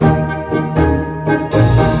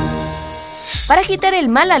Para quitar el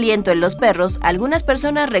mal aliento en los perros, algunas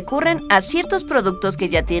personas recurren a ciertos productos que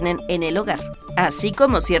ya tienen en el hogar, así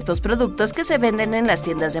como ciertos productos que se venden en las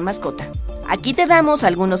tiendas de mascota. Aquí te damos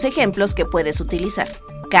algunos ejemplos que puedes utilizar.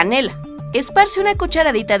 Canela. Esparce una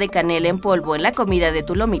cucharadita de canela en polvo en la comida de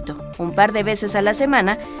tu lomito, un par de veces a la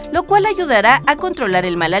semana, lo cual ayudará a controlar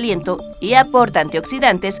el mal aliento y aporta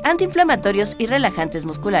antioxidantes, antiinflamatorios y relajantes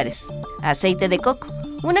musculares. Aceite de coco.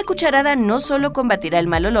 Una cucharada no solo combatirá el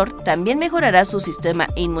mal olor, también mejorará su sistema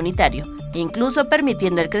inmunitario, incluso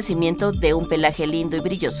permitiendo el crecimiento de un pelaje lindo y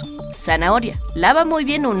brilloso. Zanahoria. Lava muy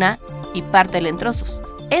bien una y pártela en trozos.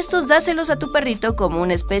 Estos dáselos a tu perrito como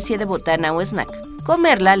una especie de botana o snack.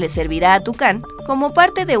 Comerla le servirá a tu can como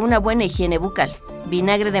parte de una buena higiene bucal.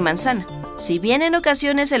 Vinagre de manzana. Si bien en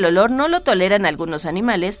ocasiones el olor no lo toleran algunos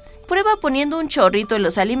animales, prueba poniendo un chorrito en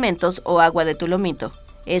los alimentos o agua de tu lomito.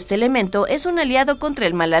 Este elemento es un aliado contra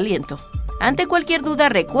el mal aliento. Ante cualquier duda,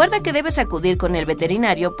 recuerda que debes acudir con el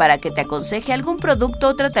veterinario para que te aconseje algún producto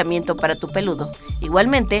o tratamiento para tu peludo.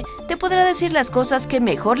 Igualmente, te podrá decir las cosas que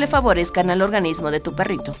mejor le favorezcan al organismo de tu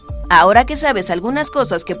perrito. Ahora que sabes algunas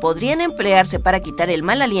cosas que podrían emplearse para quitar el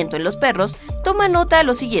mal aliento en los perros, toma nota a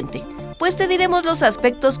lo siguiente, pues te diremos los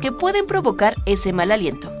aspectos que pueden provocar ese mal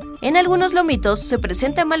aliento. En algunos lomitos se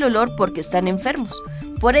presenta mal olor porque están enfermos.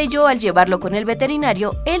 Por ello, al llevarlo con el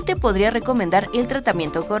veterinario, él te podría recomendar el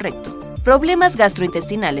tratamiento correcto. Problemas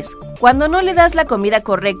gastrointestinales. Cuando no le das la comida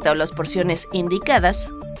correcta o las porciones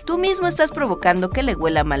indicadas, tú mismo estás provocando que le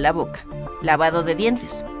huela mal la boca. Lavado de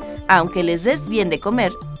dientes. Aunque les des bien de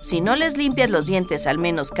comer, si no les limpias los dientes al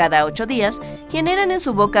menos cada 8 días, generan en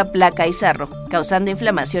su boca placa y sarro, causando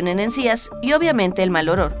inflamación en encías y obviamente el mal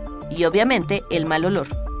olor.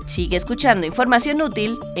 Sigue escuchando información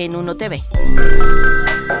útil en Uno TV.